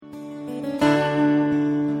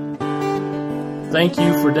Thank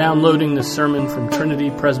you for downloading this sermon from Trinity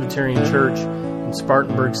Presbyterian Church in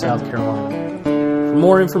Spartanburg, South Carolina. For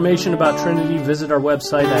more information about Trinity, visit our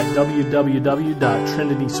website at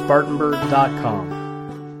www.trinityspartanburg.com.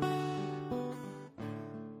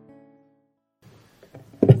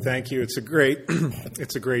 Thank you. It's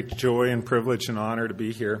a great joy and privilege and honor to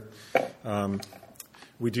be here.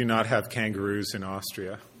 We do not have kangaroos in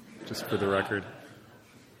Austria, just for the record.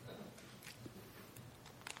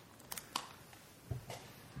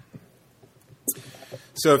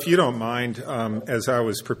 So if you don't mind, as I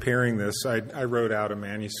was preparing this, I wrote out a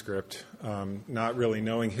manuscript, not really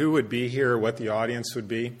knowing who would be here, what the audience would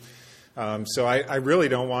be. So I really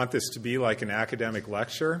don't want this to be like an academic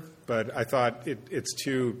lecture, but I thought it's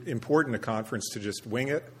too important a conference to just wing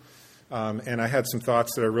it. And I had some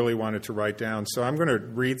thoughts that I really wanted to write down. So I'm going to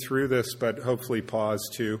read through this, but hopefully pause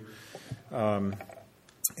too.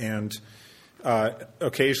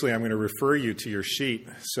 Occasionally I'm going to refer you to your sheet.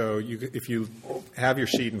 So if you have your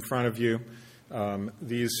sheet in front of you,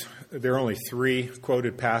 there are only 3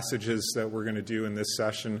 quoted passages that we're going to do in this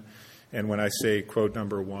session. And when I say quote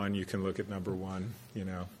number 1, you can look at number 1,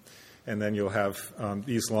 and then you'll have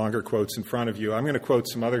these longer quotes in front of you. I'm going to quote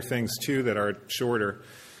some other things too that are shorter.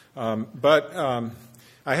 But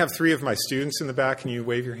I have 3 of my students in the back. Can you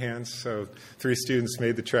wave your hands? So 3 students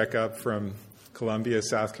made the trek up from Columbia,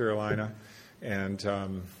 South Carolina. And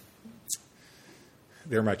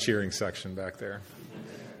they're my cheering section back there.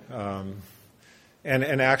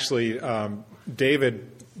 And actually,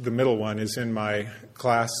 David, the middle one, is in my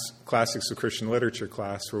Classics of Christian Literature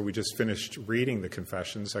class, where we just finished reading the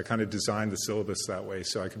Confessions. I kind of designed the syllabus that way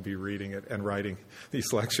so I could be reading it and writing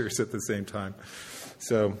these lectures at the same time.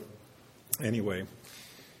 So anyway,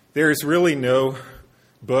 there is really no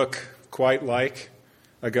book quite like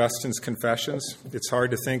Augustine's Confessions. It's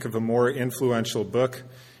hard to think of a more influential book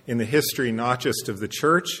in the history not just of the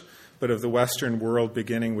church, but of the Western world,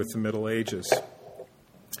 beginning with the Middle Ages.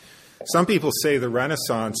 Some people say the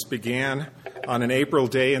Renaissance began on an April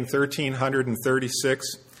day in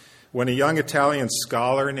 1336 when a young Italian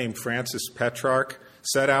scholar named Francis Petrarch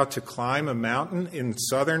set out to climb a mountain in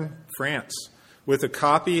southern France with a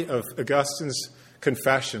copy of Augustine's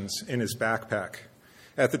Confessions in his backpack.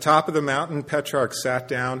 At the top of the mountain, Petrarch sat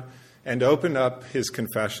down and opened up his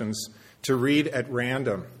Confessions to read at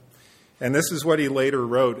random. And this is what he later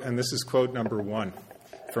wrote, and this is quote number 1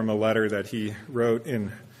 from a letter that he wrote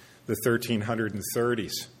in the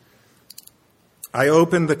 1330s. I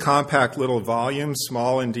opened the compact little volume,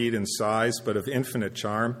 small indeed in size, but of infinite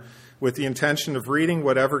charm, with the intention of reading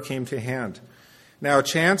whatever came to hand. Now it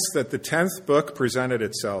chanced that the 10th book presented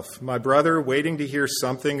itself. My brother, waiting to hear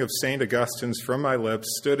something of St. Augustine's from my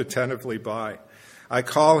lips, stood attentively by. I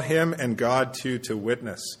call him and God too to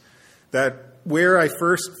witness that where I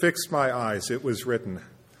first fixed my eyes, it was written,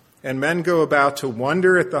 and men go about to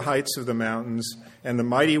wonder at the heights of the mountains and the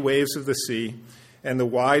mighty waves of the sea and the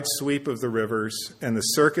wide sweep of the rivers and the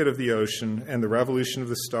circuit of the ocean and the revolution of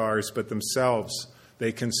the stars, but themselves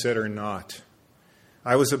they consider not.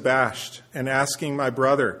 I was abashed, and asking my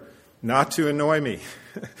brother not to annoy me,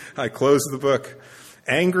 I closed the book,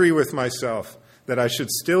 angry with myself that I should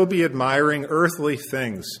still be admiring earthly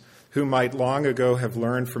things, who might long ago have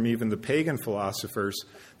learned from even the pagan philosophers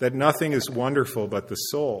that nothing is wonderful but the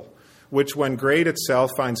soul, which when great itself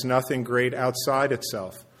finds nothing great outside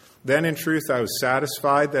itself. Then in truth I was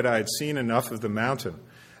satisfied that I had seen enough of the mountain.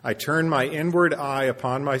 I turned my inward eye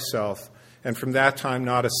upon myself, and from that time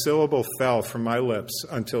not a syllable fell from my lips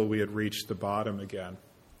until we had reached the bottom again.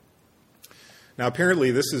 Now apparently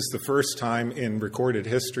this is the first time in recorded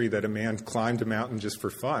history that a man climbed a mountain just for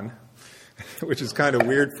fun, which is kind of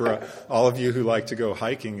weird for all of you who like to go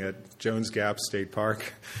hiking at Jones Gap State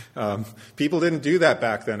Park. People didn't do that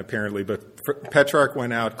back then apparently, but Petrarch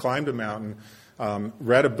went out, climbed a mountain,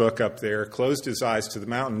 read a book up there, closed his eyes to the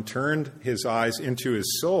mountain, turned his eyes into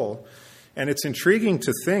his soul. And it's intriguing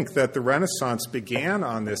to think that the Renaissance began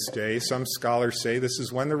on this day. Some scholars say this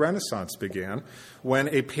is when the Renaissance began, when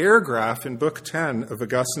a paragraph in Book 10 of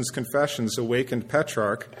Augustine's Confessions awakened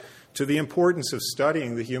Petrarch to the importance of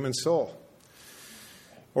studying the human soul.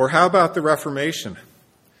 Or how about the Reformation?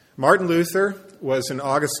 Martin Luther was an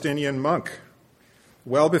Augustinian monk.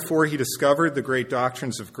 Well before he discovered the great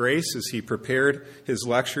doctrines of grace, as he prepared his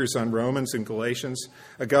lectures on Romans and Galatians,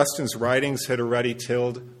 Augustine's writings had already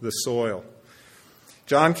tilled the soil.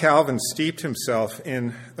 John Calvin steeped himself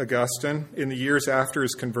in Augustine in the years after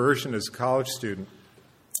his conversion as a college student.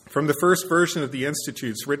 From the first version of the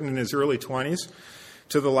Institutes, written in his early 20s,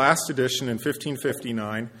 to the last edition in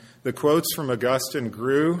 1559, the quotes from Augustine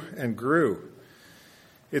grew and grew.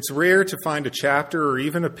 It's rare to find a chapter or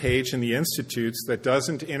even a page in the Institutes that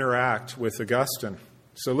doesn't interact with Augustine.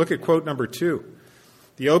 So look at quote number 2.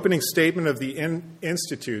 The opening statement of the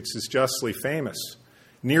Institutes is justly famous.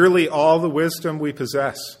 Nearly all the wisdom we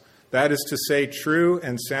possess, that is to say, true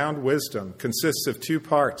and sound wisdom, consists of 2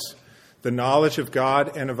 parts, the knowledge of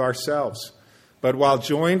God and of ourselves. But while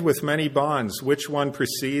joined with many bonds, which one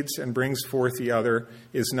precedes and brings forth the other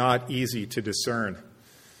is not easy to discern.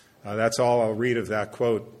 That's all I'll read of that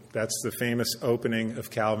quote. That's the famous opening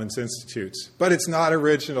of Calvin's Institutes. But it's not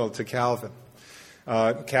original to Calvin.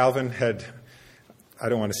 Calvin had, I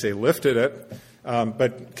don't want to say lifted it,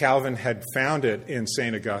 but Calvin had found it in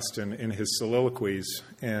St. Augustine in his soliloquies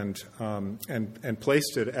and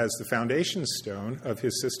placed it as the foundation stone of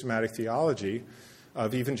his systematic theology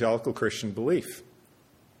of evangelical Christian belief.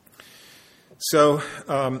 So,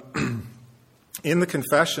 in the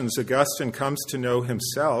Confessions, Augustine comes to know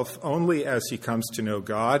himself only as he comes to know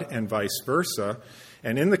God and vice versa.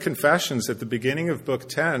 And in the Confessions, at the beginning of Book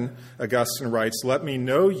 10, Augustine writes, "Let me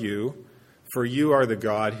know you, for you are the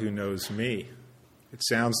God who knows me." It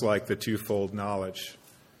sounds like the twofold knowledge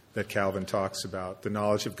that Calvin talks about. The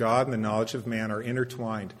knowledge of God and the knowledge of man are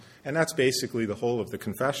intertwined. And that's basically the whole of the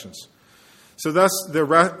Confessions. So thus, the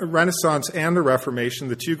Renaissance and the Reformation,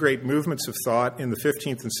 the 2 great movements of thought in the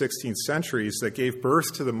 15th and 16th centuries that gave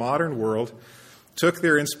birth to the modern world, took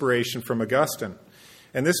their inspiration from Augustine.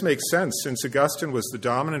 And this makes sense, since Augustine was the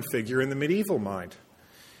dominant figure in the medieval mind.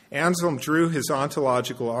 Anselm drew his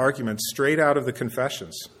ontological arguments straight out of the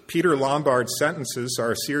Confessions. Peter Lombard's sentences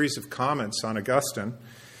are a series of comments on Augustine,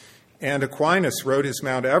 and Aquinas wrote his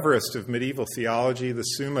Mount Everest of medieval theology, the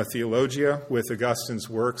Summa Theologia, with Augustine's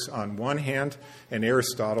works on one hand and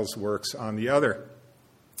Aristotle's works on the other.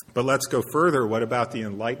 But let's go further. What about the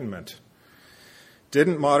Enlightenment?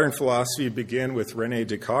 Didn't modern philosophy begin with René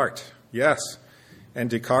Descartes? Yes. And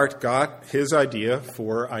Descartes got his idea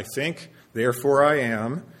for I think, therefore I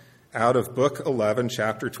am, out of Book 11,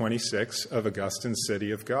 Chapter 26 of Augustine's City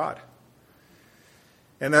of God.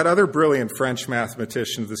 And that other brilliant French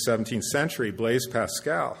mathematician of the 17th century, Blaise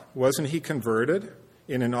Pascal, wasn't he converted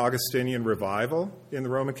in an Augustinian revival in the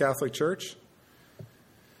Roman Catholic Church?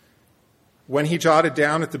 When he jotted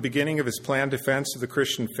down at the beginning of his planned defense of the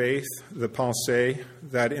Christian faith, the Pensée,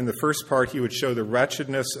 that in the first part he would show the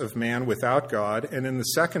wretchedness of man without God, and in the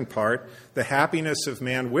second part, the happiness of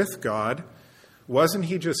man with God, wasn't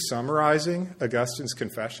he just summarizing Augustine's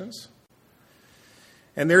Confessions?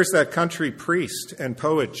 And there's that country priest and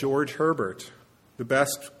poet George Herbert, the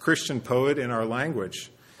best Christian poet in our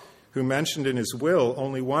language, who mentioned in his will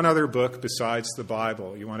only one other book besides the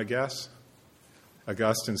Bible. You want to guess?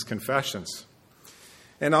 Augustine's Confessions.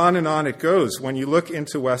 And on it goes. When you look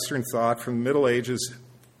into Western thought from the Middle Ages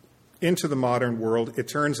into the modern world, it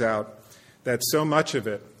turns out that so much of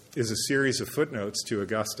it is a series of footnotes to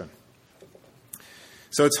Augustine.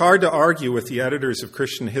 So it's hard to argue with the editors of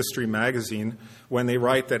Christian History magazine when they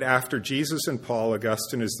write that after Jesus and Paul,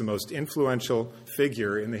 Augustine is the most influential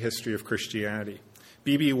figure in the history of Christianity.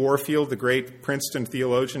 B.B. Warfield, the great Princeton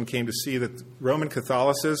theologian, came to see that Roman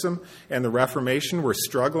Catholicism and the Reformation were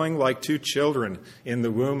struggling like 2 children in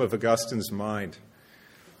the womb of Augustine's mind.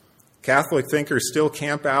 Catholic thinkers still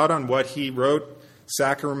camp out on what he wrote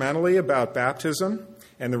sacramentally about baptism,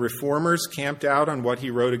 and the Reformers camped out on what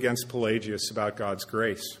he wrote against Pelagius about God's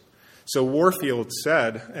grace. So Warfield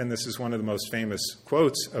said, and this is one of the most famous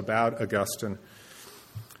quotes about Augustine,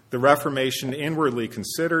 the Reformation inwardly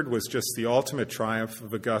considered was just the ultimate triumph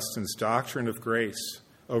of Augustine's doctrine of grace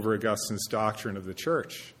over Augustine's doctrine of the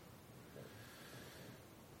church.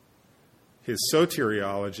 His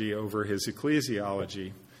soteriology over his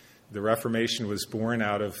ecclesiology. The Reformation was born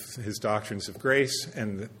out of his doctrines of grace,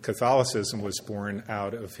 and Catholicism was born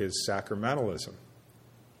out of his sacramentalism.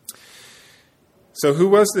 So who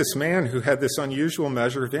was this man who had this unusual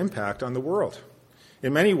measure of impact on the world?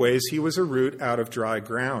 In many ways, he was a root out of dry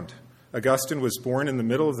ground. Augustine was born in the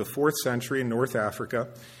middle of the 4th century in North Africa,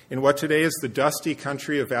 in what today is the dusty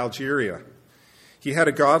country of Algeria. He had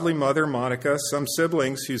a godly mother, Monica, some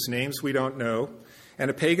siblings whose names we don't know, and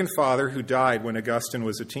a pagan father who died when Augustine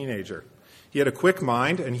was a teenager. He had a quick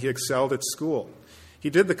mind, and he excelled at school. He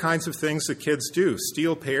did the kinds of things that kids do: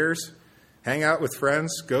 steal pears, hang out with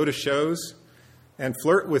friends, go to shows, and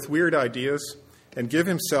flirt with weird ideas, and give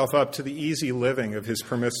himself up to the easy living of his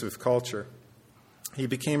permissive culture. He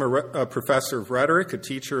became a professor of rhetoric, a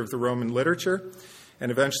teacher of the Roman literature,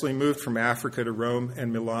 and eventually moved from Africa to Rome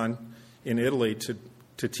and Milan in Italy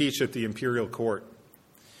to teach at the imperial court.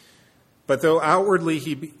 But though outwardly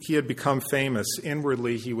he had become famous,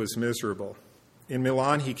 inwardly he was miserable. In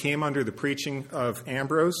Milan, he came under the preaching of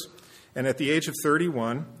Ambrose And at the age of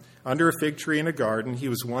 31, under a fig tree in a garden, he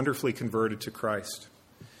was wonderfully converted to Christ.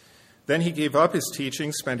 Then he gave up his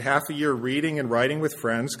teaching, spent half a year reading and writing with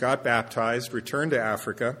friends, got baptized, returned to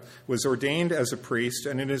Africa, was ordained as a priest,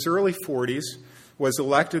 and in his early 40s was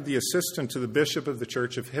elected the assistant to the bishop of the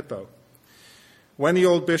Church of Hippo. When the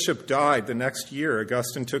old bishop died the next year,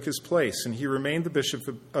 Augustine took his place, and he remained the bishop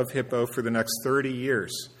of Hippo for the next 30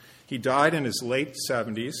 years. He died in his late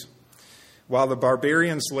 70s, while the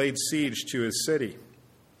barbarians laid siege to his city.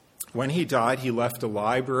 When he died, he left a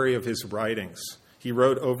library of his writings. He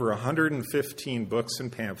wrote over 115 books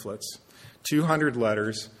and pamphlets, 200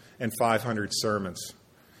 letters, and 500 sermons.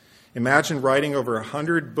 Imagine writing over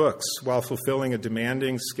 100 books while fulfilling a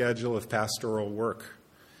demanding schedule of pastoral work.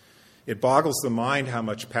 It boggles the mind how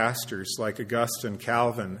much pastors like Augustine,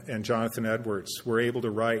 Calvin, and Jonathan Edwards were able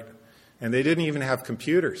to write, and they didn't even have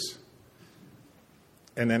computers.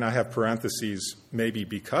 And then I have parentheses, maybe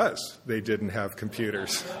because they didn't have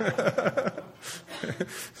computers.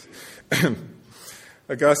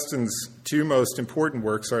 Augustine's two most important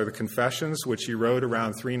works are the Confessions, which he wrote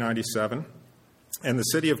around 397, and the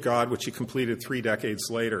City of God, which he completed 3 decades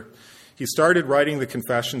later. He started writing the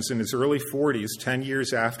Confessions in his early 40s, 10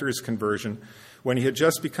 years after his conversion, when he had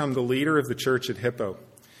just become the leader of the church at Hippo.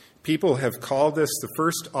 People have called this the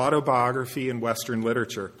first autobiography in Western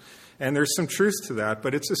literature. And there's some truth to that,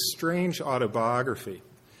 but it's a strange autobiography.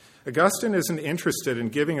 Augustine isn't interested in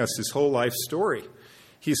giving us his whole life story.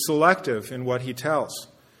 He's selective in what he tells.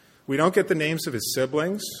 We don't get the names of his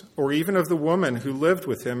siblings or even of the woman who lived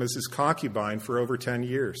with him as his concubine for over 10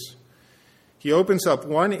 years. He opens up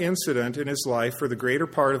one incident in his life for the greater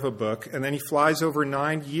part of a book, and then he flies over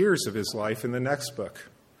 9 years of his life in the next book.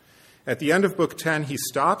 At the end of Book 10, he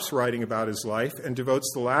stops writing about his life and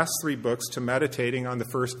devotes the last 3 books to meditating on the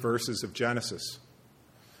first verses of Genesis.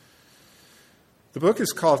 The book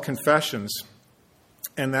is called Confessions,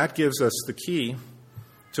 and that gives us the key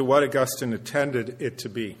to what Augustine intended it to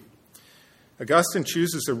be. Augustine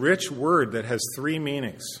chooses a rich word that has 3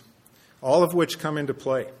 meanings, all of which come into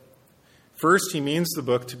play. First, he means the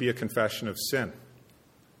book to be a confession of sin.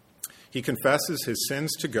 He confesses his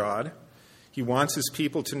sins to God. He wants his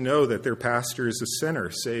people to know that their pastor is a sinner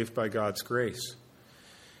saved by God's grace,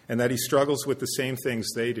 and that he struggles with the same things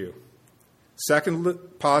they do. Second,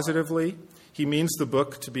 positively, he means the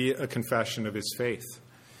book to be a confession of his faith.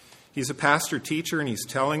 He's a pastor-teacher, and he's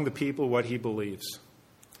telling the people what he believes.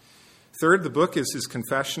 Third, the book is his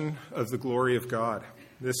confession of the glory of God.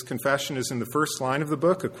 This confession is in the first line of the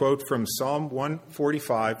book, a quote from Psalm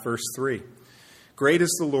 145, verse 3. Great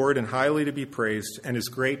is the Lord and highly to be praised, and his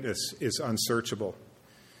greatness is unsearchable.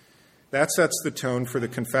 That sets the tone for the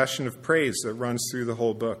confession of praise that runs through the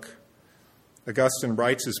whole book. Augustine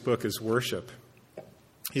writes his book as worship.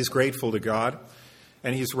 He's grateful to God,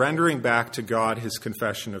 and he's rendering back to God his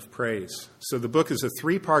confession of praise. So the book is a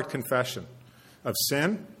 3-part confession of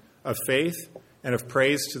sin, of faith, and of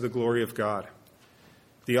praise to the glory of God.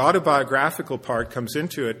 The autobiographical part comes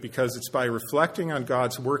into it because it's by reflecting on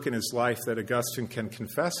God's work in his life that Augustine can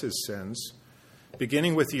confess his sins,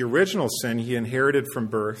 beginning with the original sin he inherited from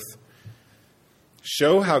birth,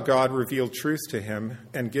 show how God revealed truth to him,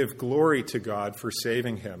 and give glory to God for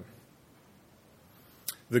saving him.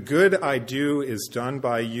 The good I do is done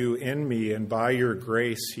by you in me, and by your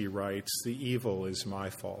grace, he writes, the evil is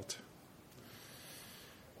my fault.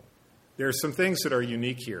 There are some things that are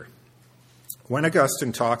unique here. When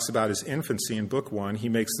Augustine talks about his infancy in Book 1, he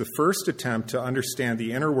makes the first attempt to understand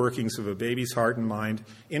the inner workings of a baby's heart and mind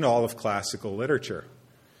in all of classical literature.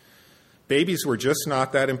 Babies were just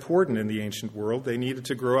not that important in the ancient world. They needed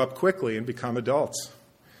to grow up quickly and become adults.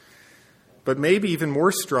 But maybe even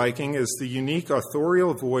more striking is the unique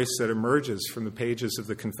authorial voice that emerges from the pages of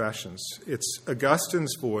the Confessions. It's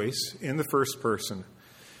Augustine's voice in the first person.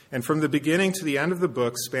 And from the beginning to the end of the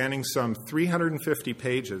book, spanning some 350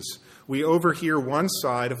 pages, we overhear one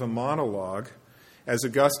side of a monologue as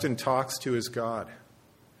Augustine talks to his God.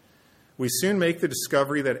 We soon make the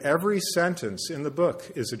discovery that every sentence in the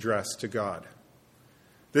book is addressed to God.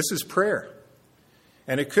 This is prayer.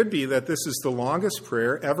 And it could be that this is the longest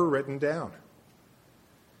prayer ever written down.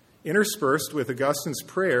 Interspersed with Augustine's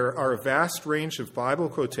prayer are a vast range of Bible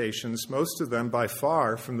quotations, most of them by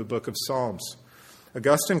far from the book of Psalms.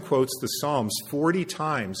 Augustine quotes the Psalms 40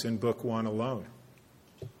 times in Book 1 alone.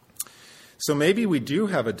 So maybe we do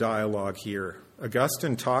have a dialogue here.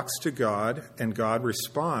 Augustine talks to God, and God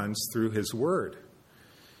responds through his word.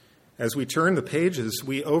 As we turn the pages,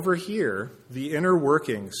 we overhear the inner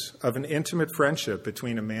workings of an intimate friendship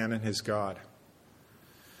between a man and his God.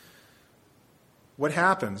 What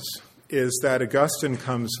happens is that Augustine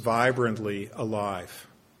comes vibrantly alive.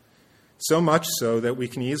 So much so that we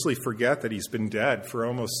can easily forget that he's been dead for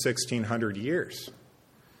almost 1,600 years.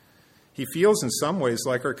 He feels in some ways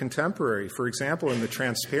like our contemporary, for example, in the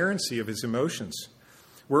transparency of his emotions.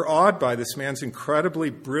 We're awed by this man's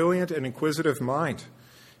incredibly brilliant and inquisitive mind.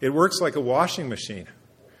 It works like a washing machine.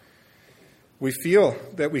 We feel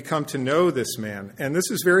that we come to know this man. And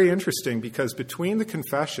this is very interesting because between the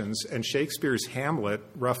Confessions and Shakespeare's Hamlet,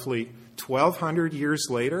 roughly 1,200 years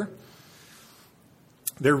later,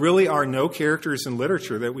 there really are no characters in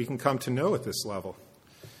literature that we can come to know at this level.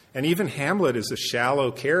 And even Hamlet is a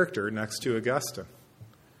shallow character next to Augustine.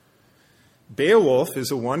 Beowulf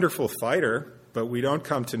is a wonderful fighter, but we don't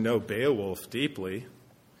come to know Beowulf deeply.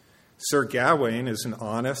 Sir Gawain is an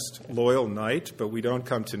honest, loyal knight, but we don't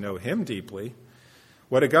come to know him deeply.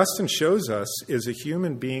 What Augustine shows us is a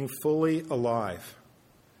human being fully alive,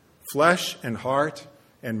 flesh and heart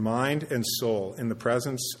and mind and soul in the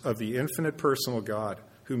presence of the infinite personal God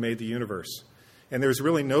who made the universe. And there's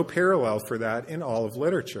really no parallel for that in all of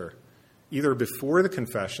literature, either before the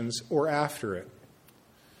Confessions or after it.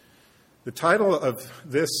 The title of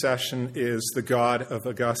this session is The God of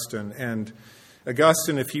Augustine, and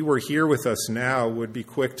Augustine, if he were here with us now, would be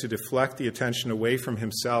quick to deflect the attention away from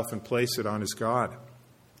himself and place it on his God.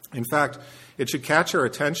 In fact, it should catch our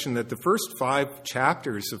attention that the first 5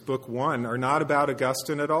 chapters of Book 1 are not about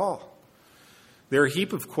Augustine at all. They're a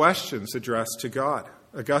heap of questions addressed to God.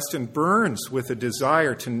 Augustine burns with a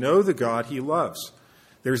desire to know the God he loves.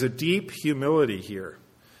 There's a deep humility here,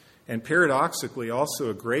 and paradoxically also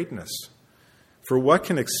a greatness. For what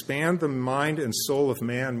can expand the mind and soul of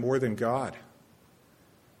man more than God?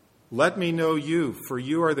 Let me know you, for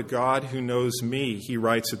you are the God who knows me, he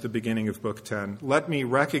writes at the beginning of Book 10. Let me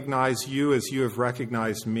recognize you as you have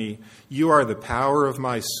recognized me. You are the power of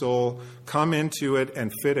my soul. Come into it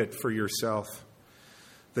and fit it for yourself.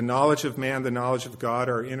 The knowledge of man, the knowledge of God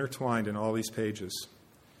are intertwined in all these pages.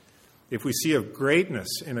 If we see a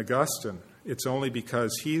greatness in Augustine, it's only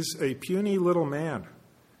because he's a puny little man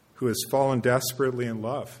who has fallen desperately in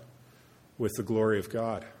love with the glory of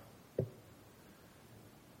God.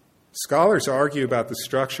 Scholars argue about the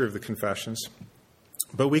structure of the Confessions,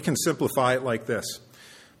 but we can simplify it like this.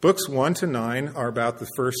 Books 1 to 9 are about the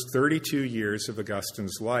first 32 years of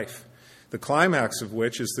Augustine's life, the climax of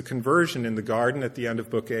which is the conversion in the garden at the end of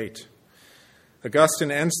Book 8. Augustine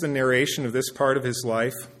ends the narration of this part of his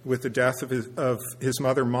life with the death of his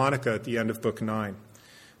mother Monica at the end of Book 9.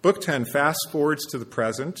 Book 10 fast forwards to the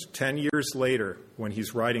present, 10 years later, when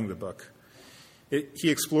he's writing the book. He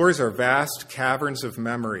explores our vast caverns of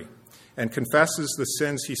memory and confesses the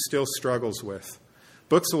sins he still struggles with.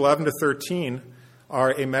 Books 11 to 13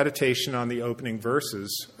 are a meditation on the opening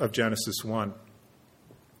verses of Genesis 1.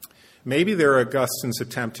 Maybe they're Augustine's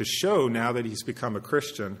attempt to show, now that he's become a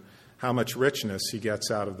Christian, how much richness he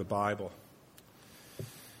gets out of the Bible.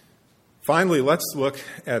 Finally, let's look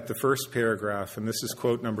at the first paragraph, and this is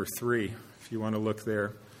quote number 3, if you want to look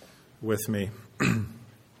there with me.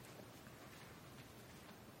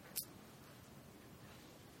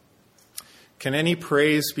 Can any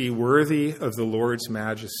praise be worthy of the Lord's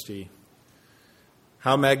majesty?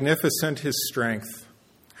 How magnificent his strength,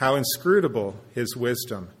 how inscrutable his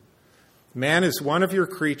wisdom. Man is one of your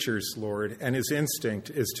creatures, Lord, and his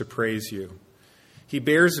instinct is to praise you. He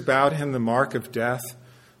bears about him the mark of death,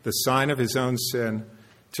 the sign of his own sin,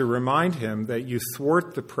 to remind him that you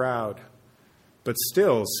thwart the proud. But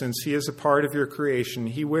still, since he is a part of your creation,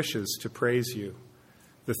 he wishes to praise you.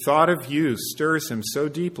 The thought of you stirs him so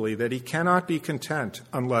deeply that he cannot be content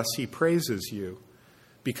unless he praises you,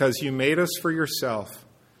 because you made us for yourself,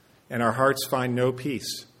 and our hearts find no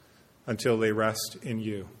peace until they rest in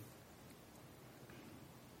you.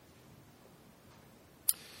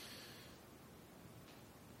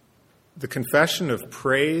 The confession of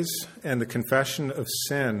praise and the confession of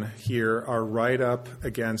sin here are right up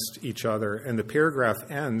against each other, and the paragraph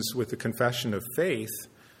ends with the confession of faith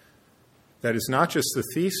that is not just the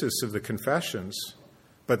thesis of the Confessions,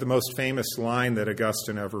 but the most famous line that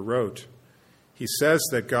Augustine ever wrote. He says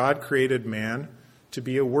that God created man to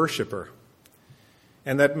be a worshiper,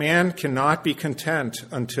 and that man cannot be content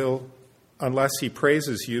unless he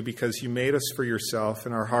praises you, because you made us for yourself,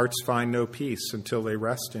 and our hearts find no peace until they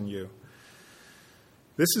rest in you.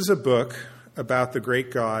 This is a book about the great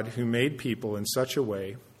God who made people in such a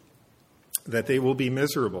way that they will be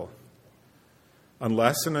miserable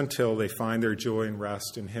unless and until they find their joy and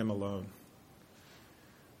rest in him alone.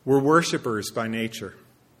 We're worshipers by nature,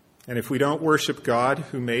 and if we don't worship God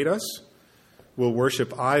who made us, we'll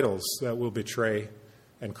worship idols that will betray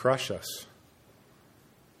and crush us.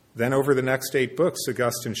 Then over the next 8 books,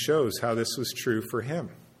 Augustine shows how this was true for him.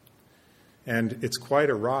 And it's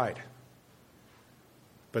quite a ride.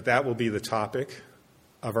 But that will be the topic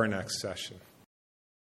of our next session.